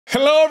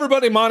Hello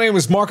everybody, my name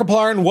is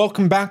Markiplier and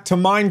welcome back to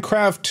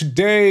Minecraft.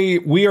 Today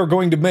we are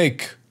going to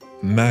make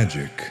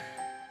magic.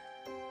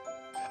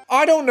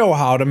 I don't know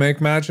how to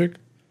make magic,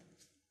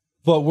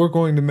 but we're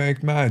going to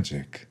make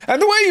magic. And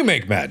the way you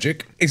make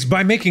magic is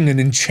by making an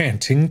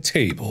enchanting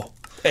table.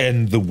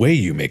 And the way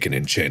you make an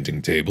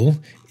enchanting table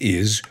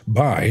is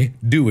by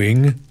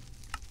doing...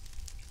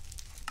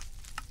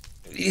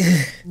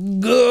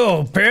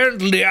 Oh,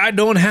 apparently I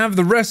don't have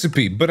the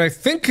recipe, but I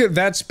think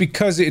that's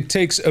because it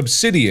takes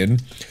obsidian,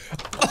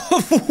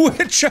 of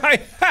which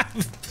I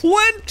have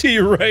plenty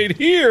right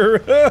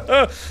here.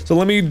 So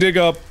let me dig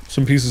up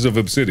some pieces of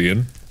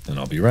obsidian, and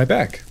I'll be right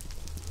back.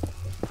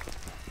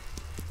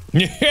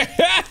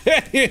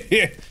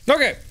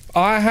 Okay,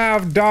 I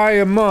have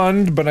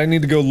diamond, but I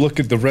need to go look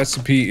at the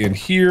recipe in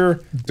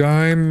here.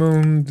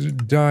 Diamond,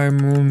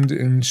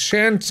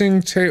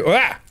 enchanting table.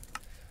 Ah!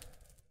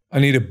 I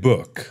need a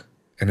book,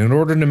 and in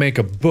order to make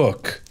a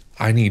book,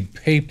 I need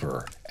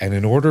paper, and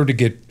in order to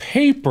get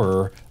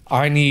paper,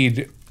 I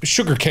need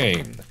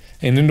sugarcane,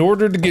 and in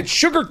order to get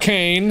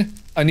sugarcane,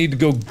 I need to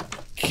go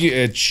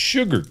get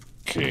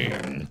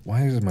sugarcane.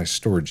 Why is my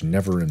storage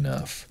never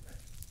enough?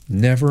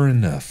 Never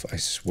enough, I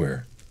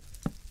swear.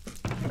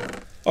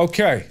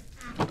 Okay,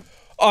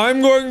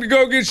 I'm going to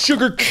go get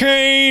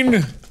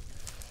sugarcane.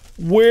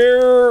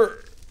 Where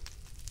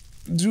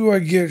do I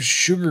get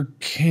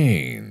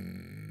sugarcane?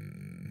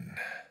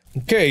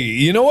 Okay,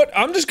 you know what?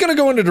 I'm just gonna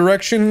go in a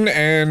direction,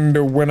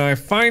 and when I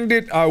find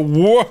it,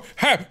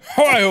 Alright,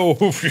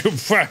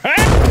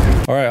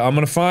 I'm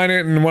gonna find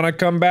it, and when I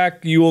come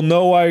back, you will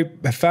know I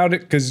found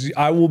it, because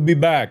I will be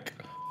back.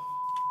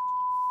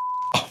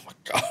 Oh my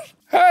god.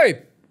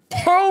 Hey!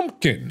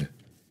 Pumpkin!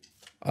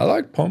 I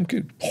like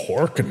pumpkin.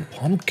 Pork and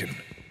pumpkin.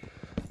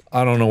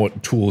 I don't know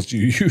what tools you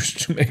use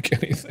to make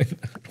anything.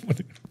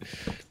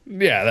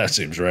 Yeah, that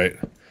seems right.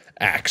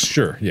 Axe,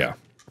 sure, yeah.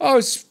 Oh,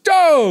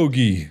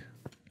 Stogie!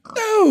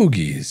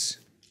 Doggies.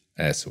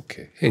 That's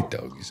okay. Hey,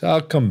 doggies.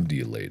 I'll come to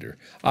you later.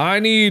 I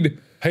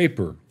need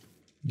paper.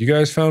 You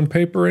guys found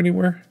paper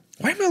anywhere?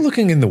 Why am I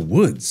looking in the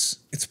woods?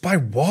 It's by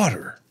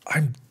water.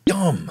 I'm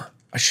dumb.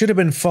 I should have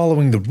been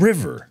following the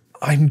river.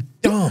 I'm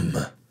dumb.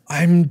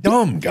 I'm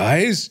dumb,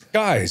 guys.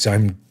 Guys,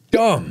 I'm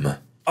dumb.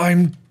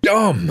 I'm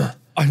dumb.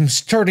 I'm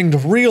starting to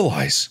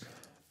realize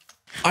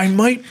I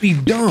might be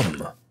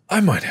dumb.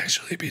 I might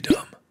actually be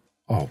dumb.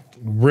 Oh,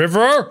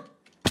 river?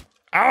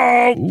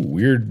 Ow! Ooh,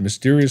 weird,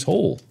 mysterious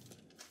hole.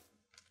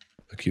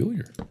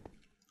 Peculiar.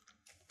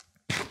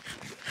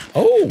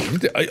 Oh,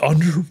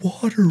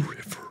 underwater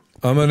river.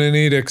 I'm gonna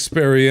need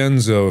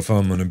experienzo if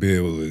I'm gonna be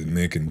able to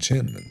make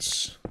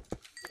enchantments.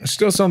 There's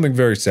still something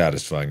very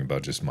satisfying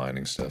about just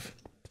mining stuff.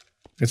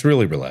 It's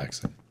really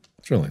relaxing.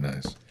 It's really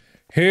nice.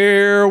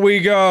 Here we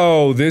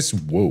go. This,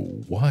 whoa,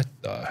 what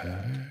the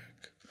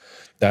heck?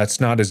 That's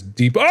not as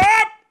deep.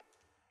 Ah!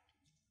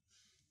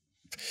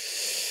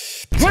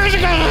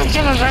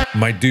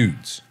 My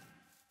dudes,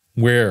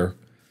 where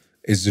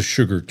is the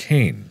sugar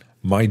cane?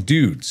 My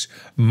dudes,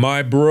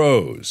 my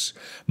bros,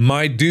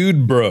 my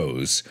dude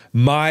bros,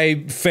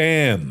 my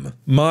fam,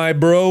 my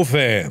bro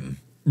fam,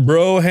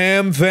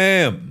 broham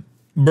fam,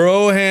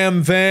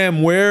 broham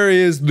fam, where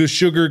is the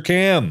sugar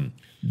can?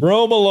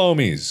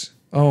 Bromalomies.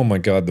 Oh my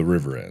god, the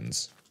river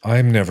ends.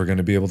 I'm never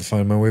gonna be able to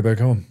find my way back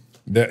home.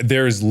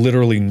 There is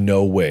literally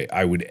no way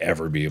I would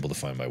ever be able to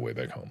find my way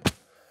back home.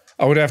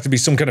 I would have to be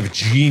some kind of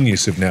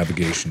genius of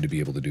navigation to be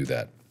able to do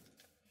that.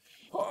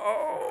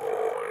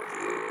 Oh,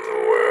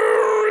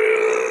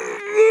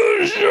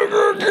 where is the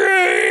sugar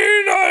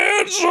cane? I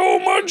had so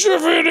much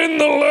of it in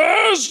the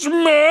last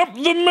map.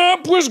 The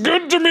map was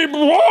good to me.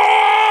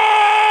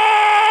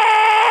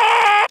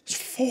 It's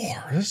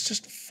 4. That's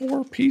just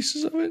 4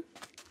 pieces of it.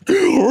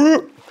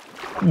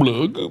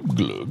 Glug,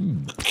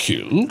 glug,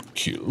 kill,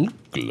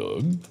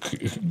 glug.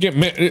 Yeah,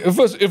 man,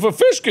 if a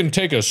fish can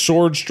take a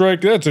sword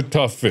strike, that's a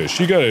tough fish.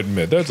 You gotta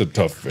admit, that's a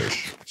tough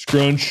fish.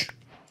 Scrunch,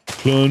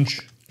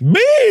 crunch,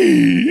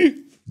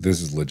 me!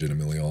 This is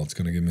legitimately all it's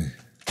gonna give me.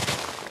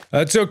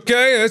 That's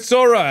okay, that's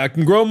alright, I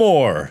can grow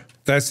more.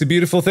 That's the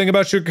beautiful thing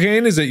about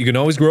sugarcane, is that you can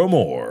always grow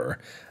more.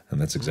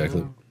 And that's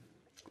exactly...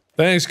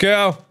 Thanks,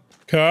 cow.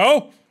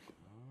 Cow?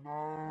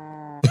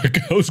 The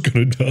cow's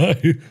gonna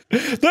die.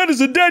 That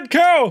is a dead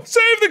cow!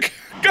 Save the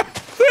cow!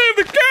 Save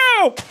the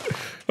cow!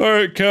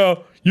 Alright,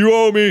 cow. You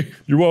owe me.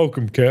 You're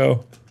welcome,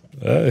 cow.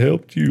 I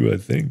helped you, I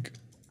think.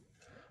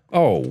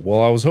 Oh,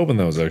 well, I was hoping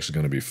that was actually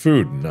gonna be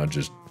food and not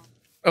just...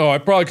 Oh, I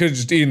probably could've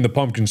just eaten the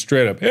pumpkin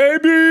straight up. Hey,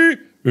 bee!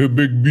 Hey,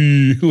 big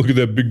bee. Look at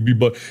that big bee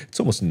butt. It's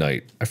almost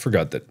night. I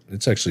forgot that.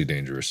 It's actually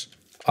dangerous.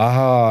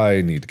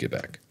 I need to get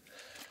back.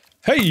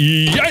 Hey!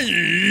 Yeah!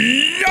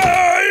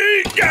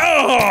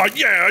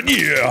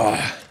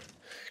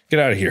 Get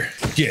out of here.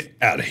 Get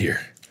out of here.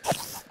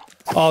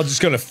 I'm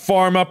just gonna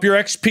farm up your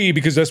XP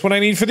because that's what I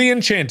need for the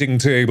enchanting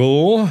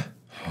table. Oh,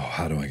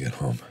 how do I get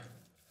home?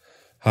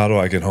 How do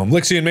I get home?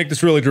 Lixian, make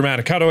this really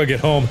dramatic. How do I get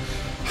home?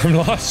 I'm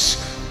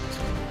lost.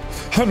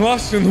 I'm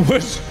lost in the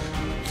woods.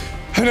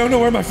 I don't know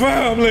where my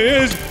family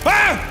is.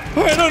 Ah!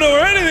 I don't know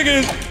where anything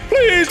is.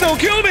 Please don't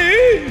kill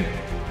me.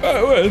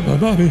 Where's my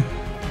mommy?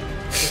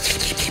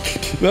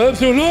 I'm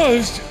so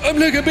lost. I'm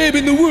like a baby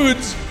in the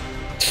woods.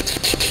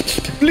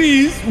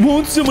 Please,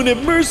 won't someone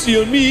have mercy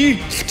on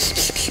me?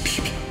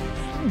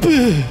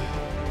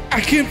 I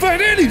can't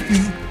find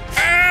anything.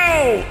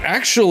 Ow!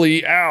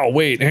 Actually, ow,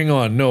 wait, hang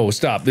on. No,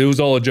 stop. It was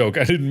all a joke.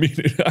 I didn't mean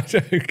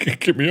it.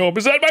 Get me home.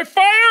 Is that my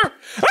fire?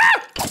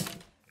 Ah!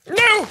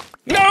 No!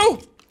 No!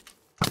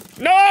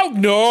 No!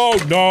 No!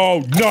 No!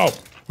 No!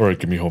 All right,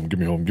 give me home. Give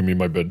me home. Give me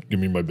my bed. Give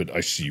me my bed.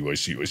 I see you. I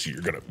see you. I see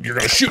you. You're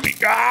gonna shoot me.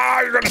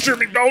 Ah! You're gonna shoot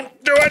me. Don't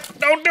do it.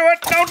 Don't do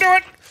it. Don't do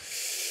it.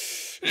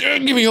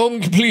 Give me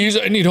home, please.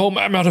 I need home.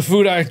 I'm out of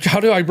food. How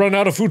do I run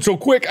out of food so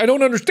quick? I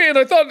don't understand.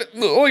 I thought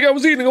like I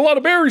was eating a lot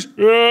of berries.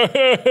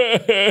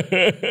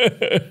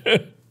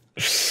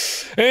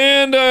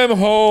 And I'm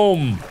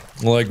home.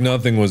 Like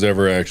nothing was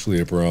ever actually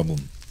a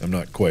problem. I'm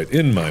not quite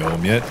in my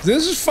home yet.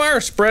 This is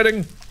fire spreading.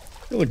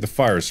 I feel like the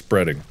fire is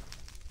spreading.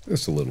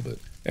 Just a little bit.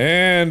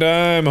 And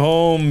I'm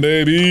home,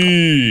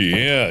 baby.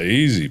 Yeah,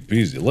 easy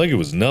peasy. Like it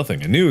was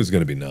nothing. I knew it was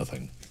gonna be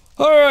nothing.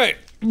 All right.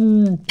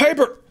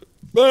 Paper.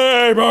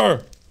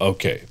 Paper.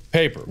 Okay,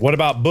 paper. What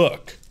about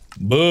book?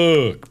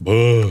 Book.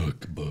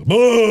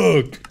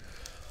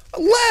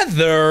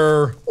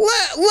 Leather.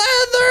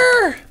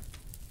 Leather.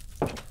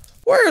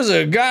 Where's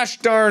a gosh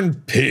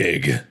darn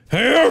pig?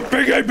 Hey,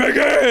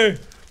 piggy.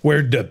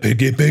 Where'd the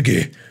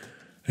piggy?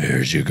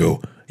 There's you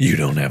go. You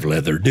don't have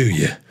leather, do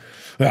you?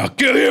 I'll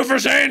kill you for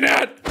saying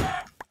that.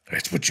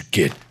 That's what you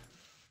get.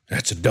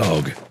 That's a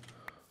dog.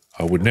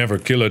 I would never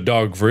kill a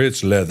dog for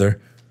its leather.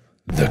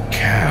 The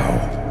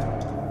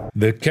cow.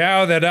 The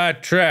cow that I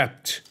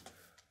trapped.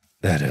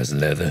 That has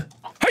leather.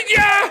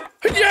 Hi-ya!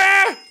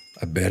 Hi-ya!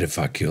 I bet if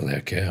I kill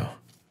that cow.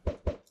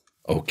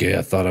 Okay,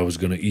 I thought I was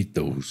gonna eat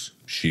those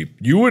sheep.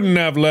 You wouldn't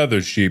have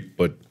leather sheep,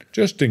 but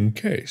just in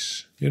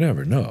case. You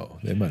never know.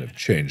 They might have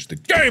changed the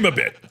game a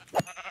bit.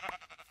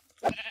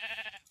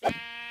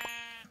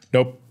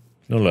 Nope.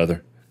 No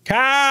leather.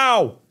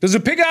 Cow! Does a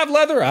pig have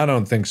leather? I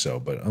don't think so,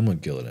 but I'm gonna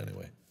kill it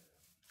anyway.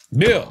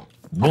 Bill.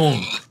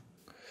 Boom.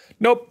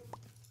 Nope.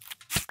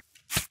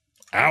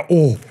 Ow.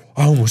 Oh,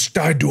 I almost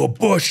died to a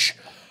bush.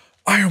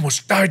 I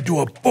almost died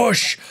to a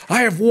bush.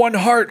 I have one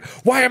heart.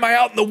 Why am I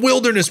out in the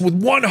wilderness with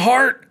one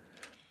heart?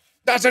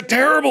 That's a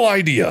terrible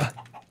idea.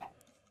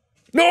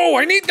 No,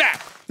 I need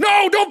that.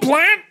 No, don't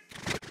plant.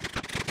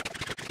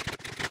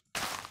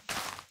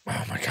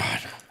 Oh my God.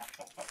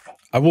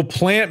 I will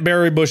plant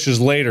berry bushes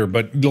later,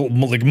 but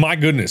like, my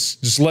goodness,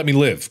 just let me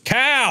live.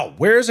 Cow.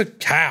 Where's a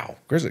cow?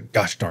 Where's a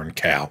gosh darn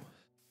cow?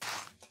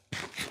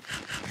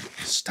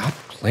 Stop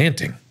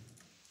planting.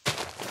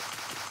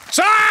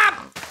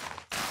 Stop!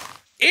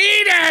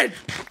 Eat it!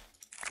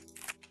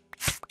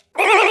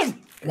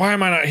 Why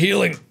am I not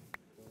healing?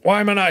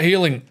 Why am I not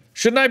healing?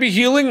 Shouldn't I be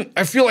healing?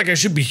 I feel like I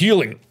should be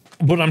healing,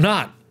 but I'm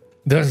not.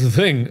 That's the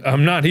thing.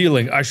 I'm not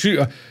healing. I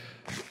feel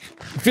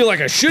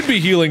like I should be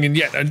healing, and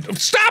yet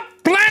stop!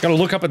 Gotta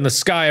look up in the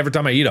sky every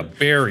time I eat a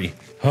berry.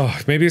 Oh,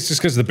 maybe it's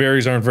just because the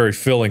berries aren't very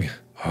filling.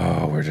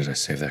 Oh, where did I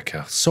save that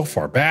cow? So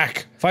far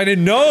back. If I'd have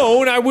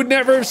known, I would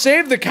never have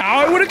saved the cow.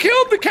 I would have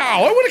killed the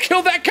cow. I would have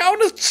killed that cow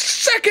in a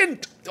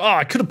second. Oh,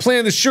 I could have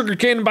planted the sugar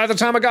cane, and by the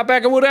time I got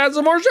back, I would have had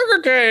some more sugar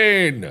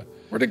cane.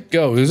 Where'd it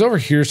go? It was over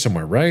here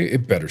somewhere, right?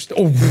 It better stay.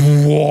 Oh,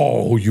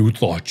 whoa, you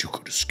thought you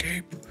could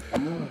escape.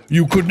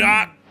 You could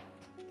not.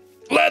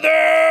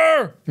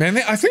 Leather! Man,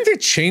 I think they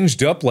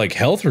changed up, like,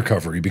 health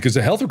recovery, because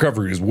the health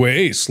recovery is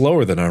way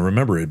slower than I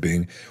remember it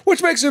being,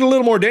 which makes it a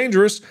little more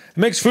dangerous. It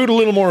makes food a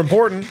little more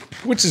important,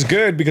 which is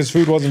good, because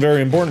food wasn't very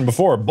important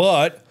before,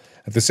 but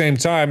at the same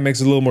time,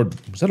 makes it a little more—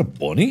 is that a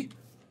bunny?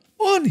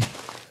 Bunny.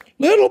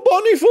 Little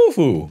bunny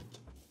foo-foo.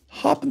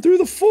 Hopping through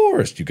the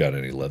forest. You got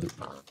any leather?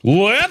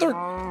 Leather!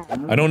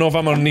 I don't know if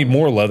I'm gonna need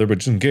more leather, but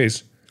just in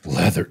case.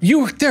 Leather.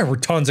 There were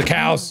tons of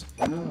cows!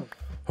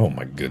 Oh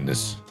my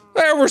goodness.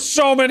 There were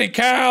so many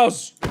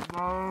cows!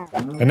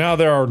 And now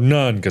there are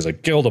none, because I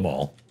killed them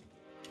all.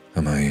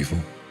 Am I evil?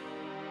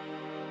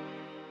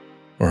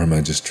 Or am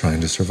I just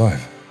trying to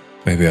survive?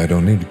 Maybe I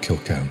don't need to kill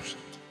cows.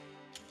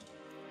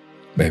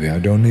 Maybe I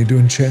don't need to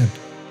enchant.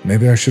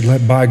 Maybe I should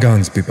let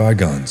bygones be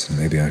bygones, and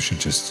maybe I should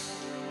just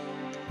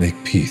make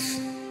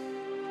peace.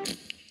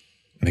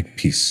 Make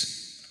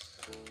peace.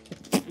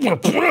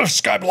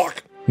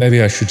 Skyblock!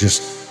 Maybe I should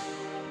just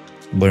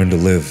learn to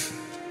live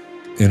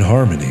in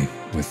harmony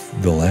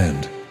with the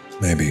land.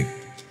 Maybe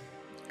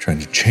trying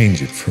to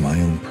change it for my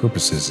own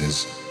purposes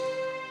is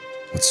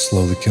what's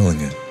slowly killing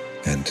it,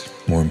 and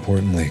more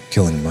importantly,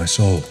 killing my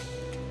soul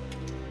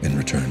in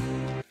return.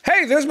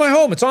 Hey, there's my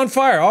home. It's on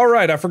fire. All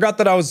right, I forgot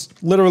that I was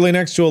literally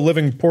next to a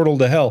living portal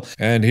to hell.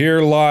 And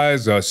here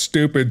lies a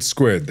stupid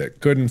squid that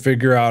couldn't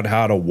figure out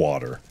how to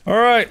water. All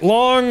right,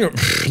 long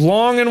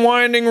and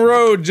winding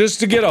road just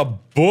to get a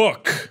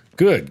book.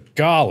 Good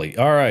golly.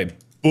 All right,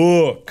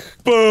 book.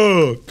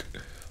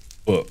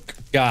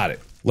 Got it.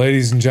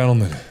 Ladies and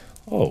gentlemen.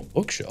 Oh,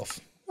 bookshelf.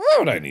 Why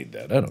would I need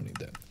that? I don't need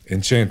that.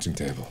 Enchanting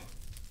table.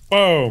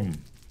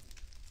 Boom.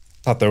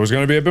 Thought there was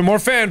gonna be a bit more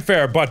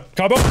fanfare, but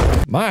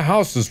kaboom! My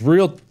house is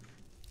real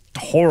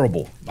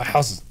horrible. My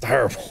house is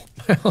terrible.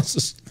 My house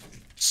is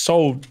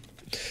so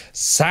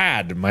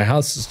sad. My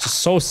house is just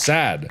so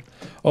sad.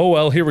 Oh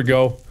well, here we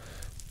go.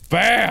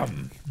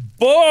 Bam!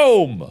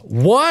 Boom!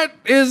 What?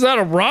 Is that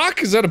a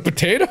rock? Is that a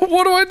potato?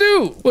 What do I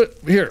do? What?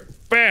 Here.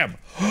 Bam!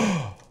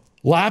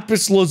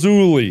 Lapis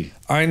lazuli.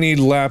 I need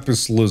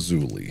lapis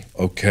lazuli.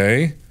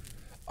 Okay.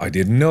 I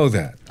didn't know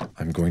that.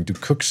 I'm going to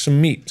cook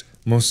some meat.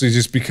 Mostly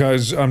just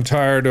because I'm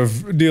tired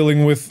of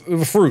dealing with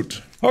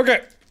fruit.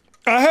 Okay.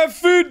 I have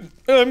food.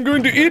 I'm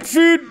going to eat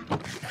food.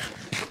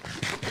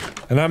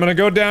 And I'm gonna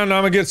go down and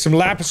I'm gonna get some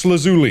lapis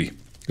lazuli.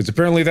 Because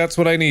apparently that's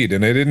what I need,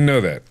 and I didn't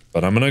know that.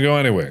 But I'm gonna go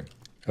anyway.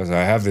 Because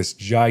I have this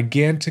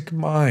gigantic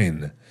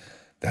mine.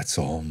 That's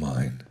all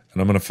mine.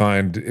 And I'm gonna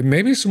find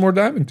maybe some more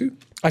diamond too.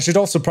 I should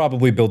also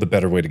probably build a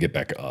better way to get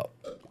back up.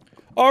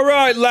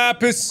 Alright,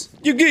 Lapis.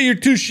 You get your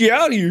tushy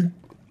out here.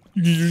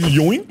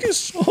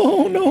 Yoinkus?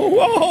 Oh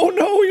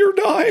no, you're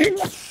dying.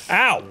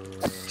 Ow.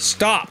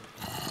 Stop.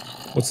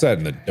 What's that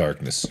in the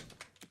darkness?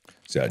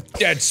 Is that a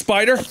dead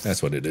spider?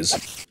 That's what it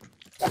is.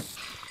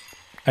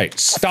 Hey,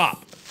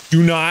 stop.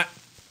 Do not.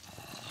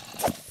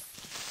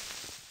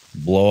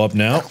 Blow up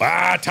now.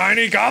 Ah,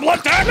 tiny goblin,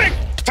 damn it!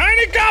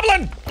 Tiny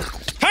goblin!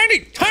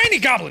 Tiny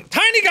goblin!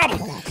 Tiny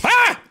goblin!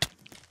 Ah!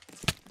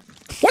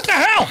 What the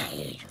hell?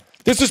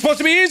 This is supposed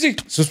to be easy.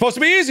 This is supposed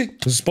to be easy.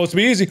 This is supposed to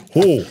be easy.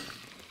 Oh.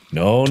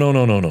 No.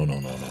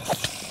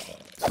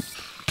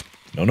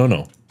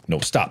 No,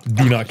 stop.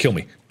 Do not kill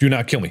me. Do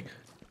not kill me.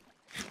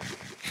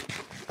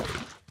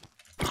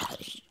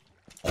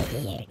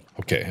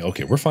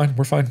 Okay, we're fine.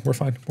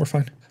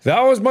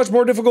 That was much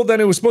more difficult than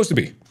it was supposed to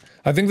be.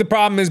 I think the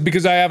problem is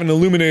because I haven't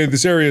illuminated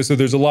this area, so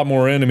there's a lot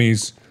more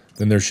enemies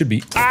than there should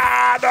be.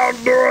 Ah,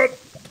 don't do it!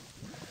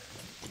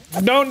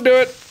 Don't do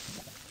it!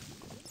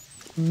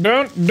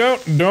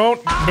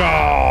 Don't.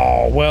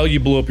 Oh, well, you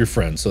blew up your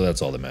friend, so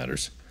that's all that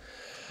matters.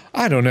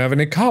 I don't have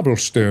any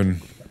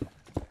cobblestone.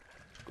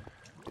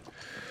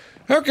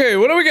 Okay,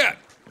 what do we got?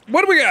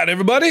 What do we got,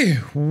 everybody?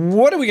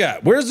 What do we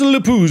got? Where's the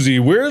Lapuzzi?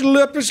 Where's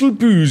Lapis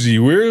Lapuzzi?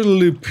 Where's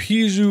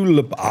Lapizu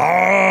Lap-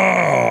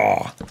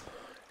 Ah!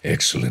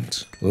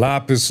 Excellent.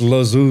 Lapis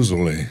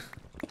Lazuli.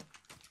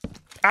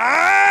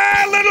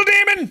 Ah! Little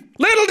demon!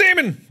 Little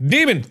demon!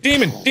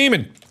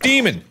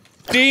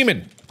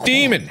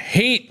 Demon!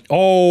 Hate!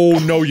 Oh,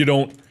 no you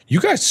don't. You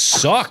guys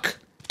suck!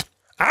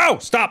 Ow!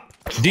 Stop!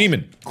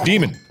 Demon!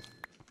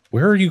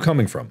 Where are you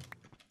coming from?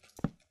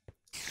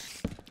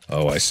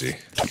 Oh, I see.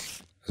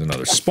 There's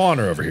another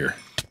spawner over here.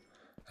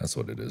 That's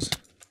what it is.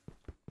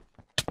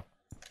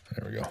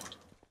 There we go.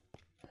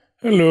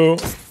 Hello.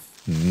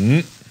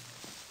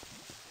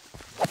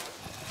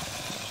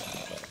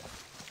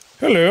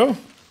 Hello.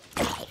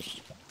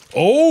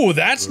 Oh,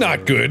 that's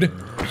not good.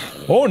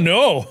 Oh,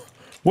 no.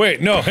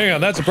 Wait, no, hang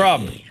on, that's a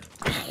problem.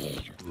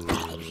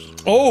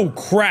 Oh,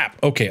 crap.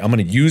 Okay, I'm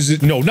gonna use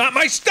it. No, not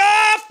my stuff!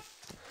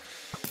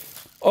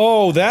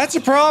 Oh, that's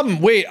a problem.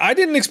 Wait, I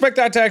didn't expect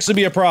that to actually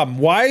be a problem.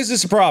 Why is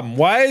this a problem?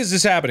 Why is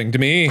this happening to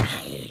me?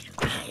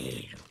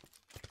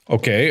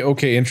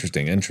 Okay,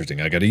 interesting.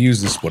 I gotta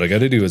use this. What I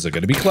gotta do is I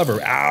gotta be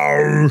clever.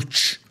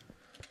 Ouch!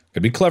 Gotta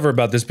be clever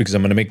about this because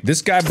I'm gonna make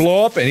this guy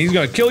blow up and he's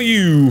gonna kill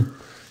you.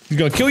 He's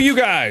gonna kill you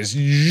guys.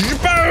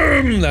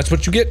 Boom! That's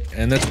what you get.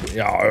 And that's-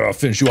 I'll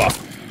finish you off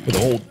with a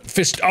whole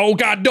fist. Oh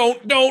god,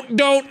 don't!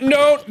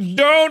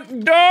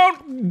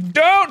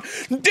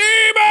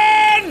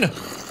 Demon!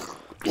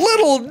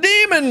 Little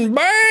demon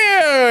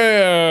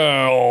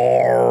bear!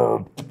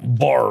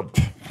 Barp.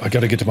 I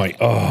gotta get to my-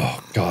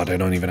 oh god, I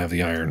don't even have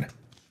the iron.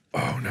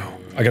 Oh no.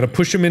 I gotta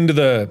push him into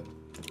the-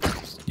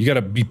 you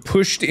gotta be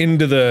pushed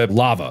into the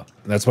lava.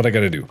 That's what I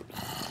gotta do.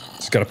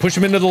 Just gotta push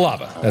him into the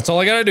lava. That's all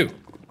I gotta do.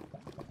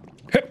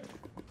 Hip.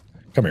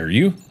 Come here,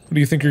 you. What do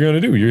you think you're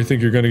gonna do? You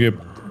think you're gonna get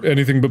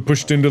anything but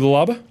pushed into the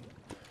lava?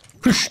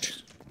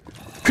 Pushed.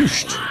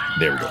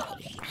 There we go.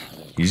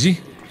 Easy.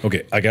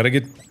 Okay, I gotta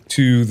get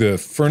to the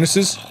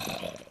furnaces.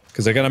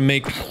 Cause I gotta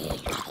make-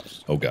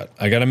 oh god.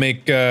 I gotta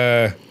make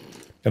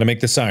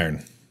this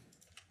iron.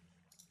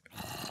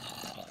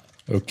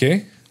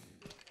 Okay.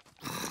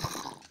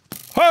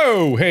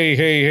 Oh,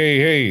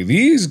 hey,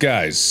 these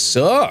guys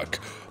suck.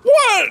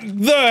 What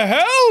the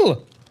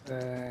hell?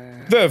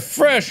 The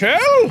fresh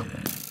hell?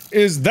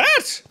 Is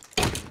that?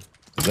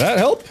 Does that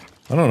help?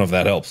 I don't know if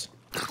that helps.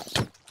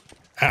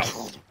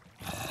 Ow.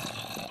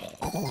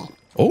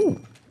 Oh,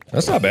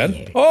 that's not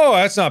bad. Oh,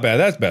 that's not bad.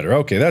 That's better.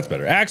 Okay, that's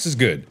better. Axe is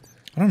good.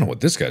 I don't know what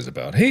this guy's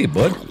about. Hey,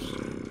 bud.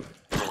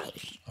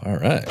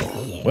 Alright.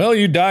 Well,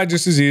 you died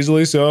just as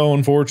easily, so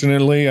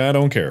unfortunately, I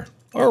don't care.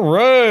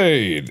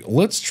 Alright,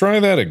 let's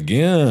try that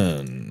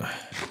again.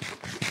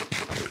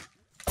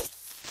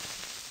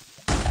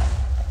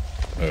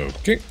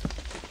 Okay.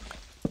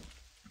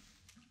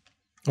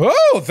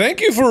 Oh, thank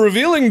you for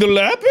revealing the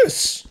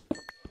lapis!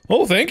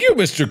 Oh, thank you,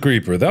 Mr.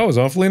 Creeper. That was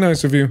awfully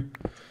nice of you.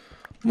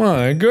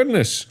 My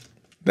goodness.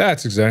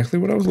 That's exactly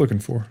what I was looking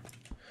for.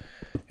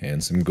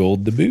 And some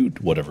gold to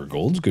boot. Whatever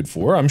gold's good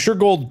for. I'm sure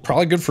gold's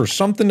probably good for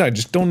something, I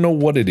just don't know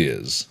what it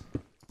is.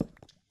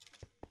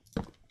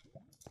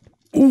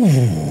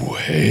 Ooh,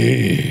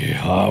 hey,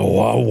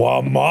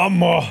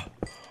 mama.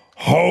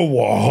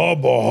 Hubba,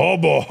 hubba,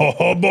 hubba,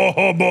 hubba,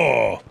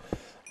 hubba.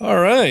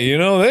 Alright, you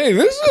know, hey,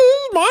 this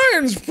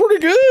mine's pretty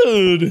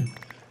good.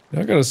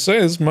 I gotta say,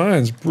 this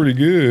mine's pretty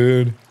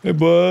good. Hey,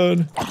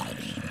 bud.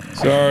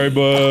 Sorry,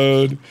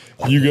 bud.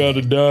 You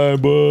gotta die,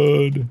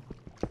 bud.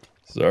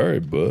 Sorry,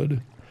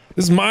 bud.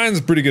 This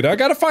mine's pretty good. I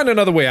gotta find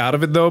another way out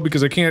of it, though,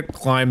 because I can't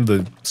climb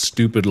the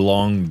stupid,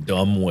 long,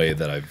 dumb way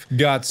that I've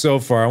got so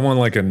far. I want,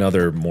 like,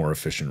 another, more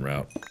efficient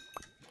route.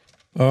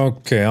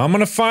 Okay, I'm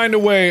gonna find a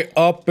way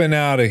up and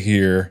out of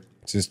here.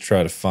 Just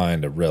try to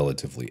find a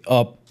relatively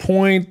up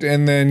point,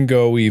 and then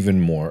go even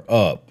more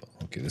up.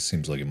 Okay, this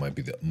seems like it might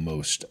be the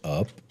most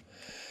up.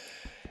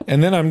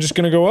 And then I'm just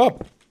gonna go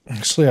up.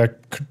 Actually, I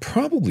could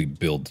probably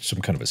build some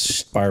kind of a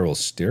spiral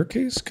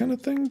staircase kind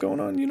of thing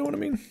going on, you know what I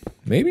mean?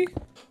 Maybe?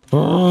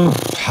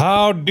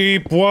 How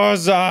deep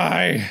was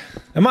I?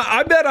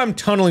 I bet I'm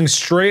tunneling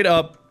straight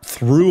up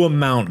through a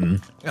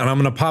mountain, and I'm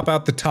gonna pop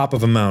out the top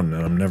of a mountain,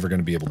 and I'm never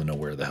gonna be able to know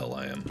where the hell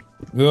I am.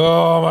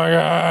 Oh my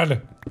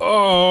god!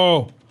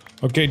 Oh!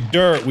 Okay,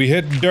 dirt. We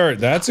hit dirt.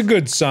 That's a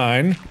good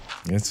sign.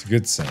 That's a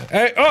good sign.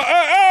 Hey!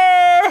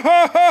 Oh!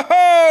 Ho, ho,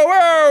 ho!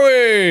 Where are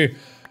we?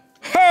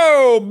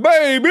 Oh,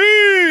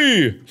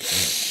 baby!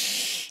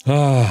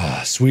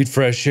 Ah, sweet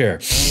fresh air.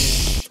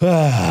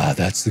 Ah,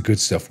 that's the good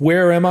stuff.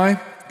 Where am I?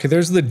 Okay,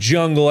 there's the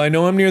jungle. I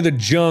know I'm near the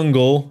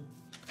jungle.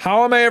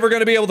 How am I ever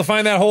gonna be able to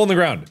find that hole in the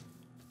ground?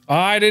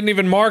 I didn't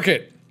even mark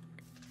it.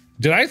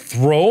 Did I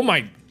throw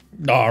my...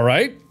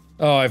 Alright.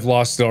 Oh, I've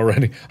lost it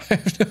already.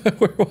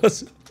 Where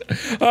was it?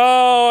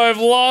 Oh, I've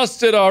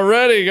lost it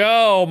already.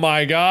 Oh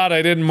my god,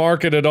 I didn't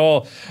mark it at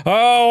all.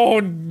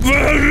 Oh.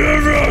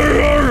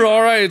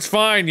 Alright, it's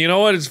fine. You know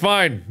what? It's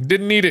fine.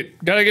 Didn't need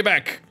it. Gotta get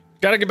back.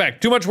 Gotta get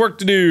back. Too much work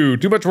to do.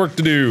 Too much work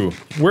to do.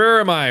 Where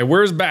am I?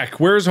 Where's back?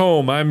 Where's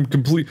home? I'm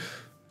complete...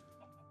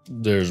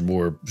 There's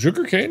more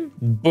sugarcane?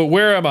 But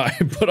where am I?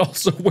 But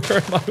also,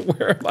 where am I?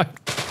 Where am I?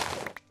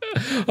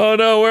 Oh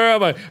no, where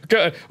am I?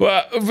 God,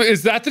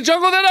 is that the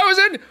jungle that I was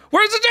in?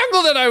 Where's the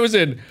jungle that I was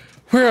in?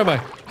 Where am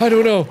I? I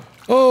don't know.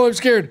 Oh, I'm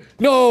scared.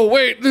 No,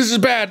 wait, this is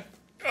bad.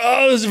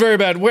 Oh, this is very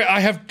bad. Wait,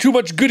 I have too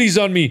much goodies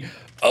on me.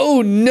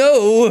 Oh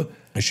no.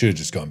 I should have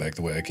just gone back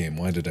the way I came.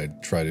 Why did I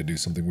try to do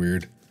something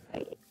weird?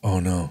 Oh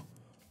no.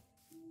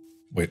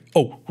 Wait,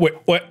 oh, wait,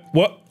 what?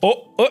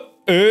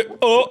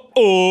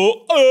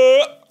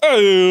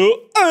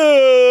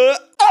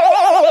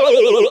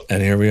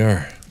 And here we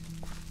are.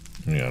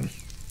 Hang on.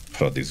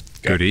 Put out these.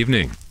 Good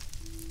evening.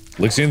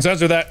 Lixian,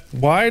 censor that.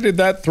 Why did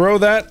that throw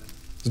that?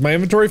 Is my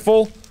inventory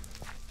full?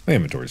 My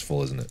inventory's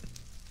full, isn't it?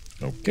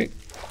 Okay.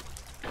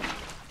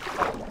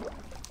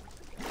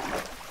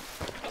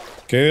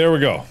 Okay, there we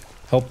go.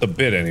 Helped a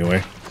bit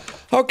anyway.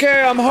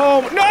 Okay, I'm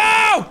home.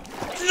 No!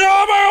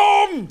 No, my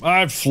home!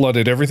 I've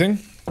flooded everything.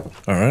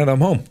 Alright,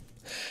 I'm home.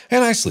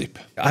 And I sleep.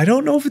 I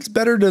don't know if it's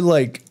better to,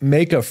 like,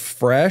 make a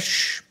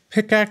fresh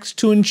pickaxe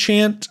to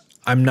enchant.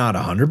 I'm not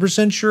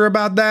 100% sure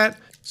about that.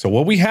 So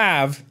what we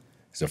have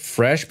is a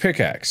fresh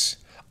pickaxe.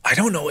 I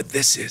don't know what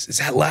this is. Is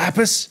that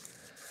lapis?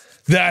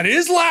 That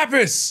is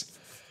lapis!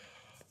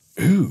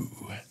 Ooh.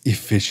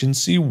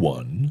 Efficiency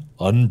 1,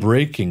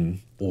 unbreaking,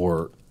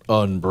 or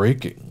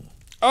unbreaking.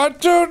 I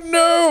don't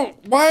know!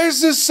 Why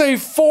does this say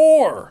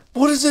 4?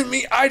 What does it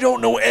mean? I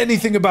don't know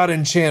anything about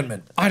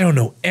enchantment. I don't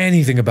know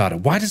anything about it.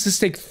 Why does this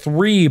take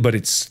 3, but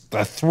it's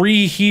a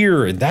 3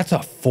 here, and that's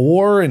a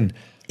 4, and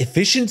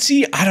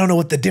efficiency? I don't know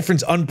what the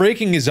difference.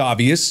 Unbreaking is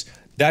obvious.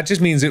 That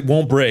just means it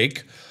won't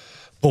break.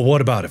 But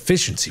what about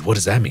efficiency? What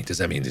does that mean? Does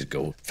that mean it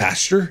go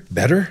faster?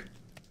 Better?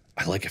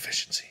 I like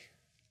efficiency.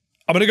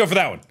 I'm gonna go for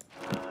that one.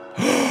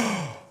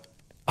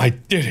 I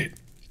did it.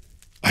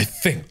 I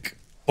think.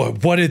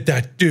 But what did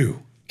that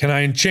do? Can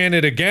I enchant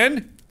it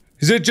again?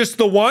 Is it just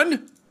the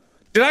one?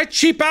 Did I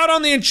cheap out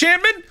on the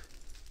enchantment?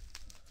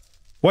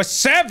 What,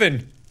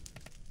 7?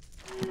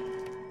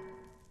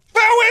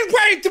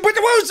 Wait, what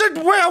was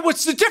it? Well,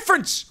 what's the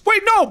difference?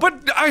 Wait, no,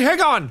 but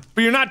hang on.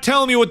 But you're not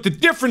telling me what the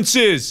difference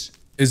is.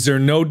 Is there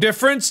no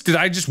difference? Did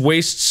I just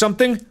waste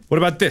something? What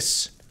about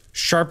this?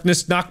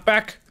 Sharpness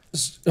knockback?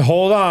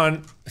 Hold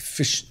on.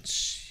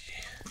 Efficiency.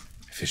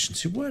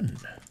 Efficiency 1.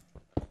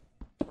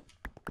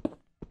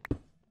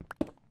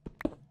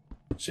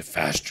 Is it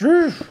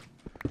faster?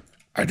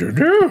 I don't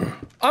know.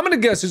 I'm gonna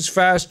guess it's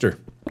faster.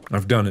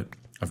 I've done it.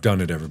 I've done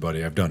it,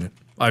 everybody. I've done it.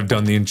 I've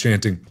done the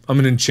enchanting. I'm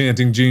an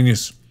enchanting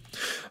genius.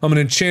 I'm an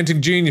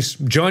enchanting genius.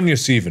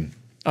 Genius, even.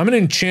 I'm an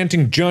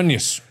enchanting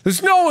genius.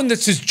 There's no one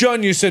that's as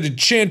genius at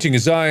enchanting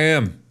as I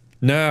am.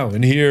 Now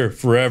and here,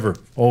 forever.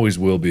 Always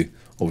will be.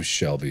 Always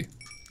shall be.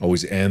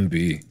 Always am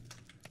be.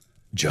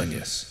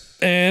 Genius.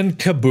 And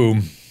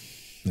kaboom.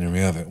 There we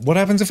have it. What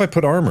happens if I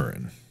put armor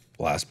in?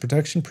 Blast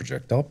protection,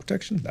 projectile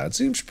protection? That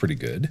seems pretty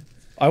good.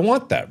 I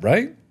want that,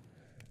 right?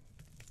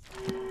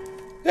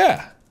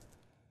 Yeah.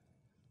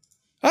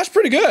 That's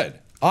pretty good.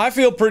 I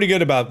feel pretty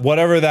good about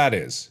whatever that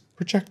is.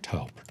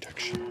 Projectile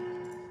protection.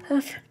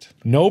 Perfect.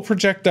 No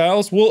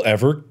projectiles will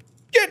ever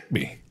get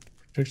me.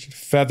 Protection.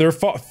 Feather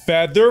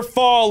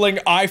falling.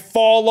 I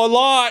fall a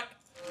lot.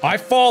 I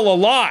fall a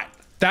lot.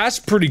 That's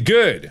pretty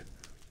good.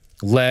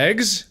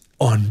 Legs.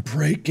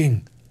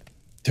 unbreaking.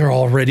 They're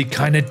already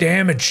kind of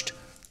damaged.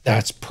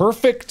 That's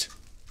perfect.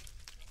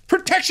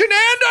 Protection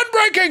and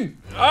unbreaking!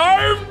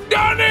 I've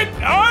done it!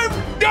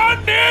 I've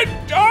done it!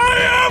 I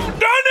have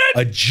done it!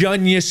 A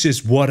genius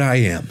is what I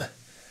am,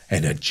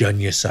 and a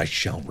genius I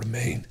shall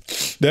remain.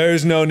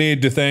 There's no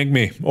need to thank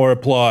me or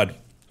applaud,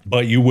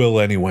 but you will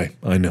anyway,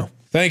 I know.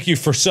 Thank you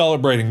for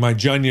celebrating my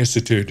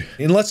geniusitude.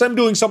 Unless I'm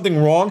doing something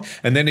wrong,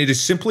 and then it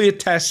is simply a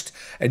test,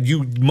 and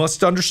you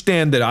must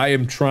understand that I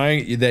am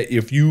trying, that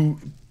if you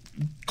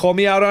call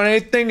me out on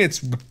anything,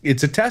 it's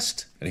a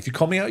test, and if you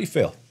call me out, you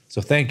fail. So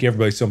thank you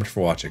everybody so much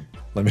for watching.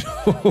 Let me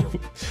know,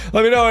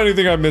 let me know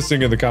anything I'm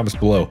missing in the comments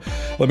below.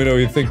 Let me know what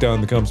you think down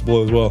in the comments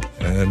below as well.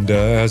 And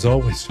as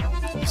always,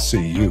 I'll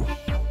see you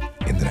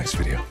in the next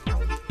video.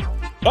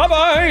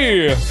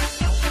 Bye-bye!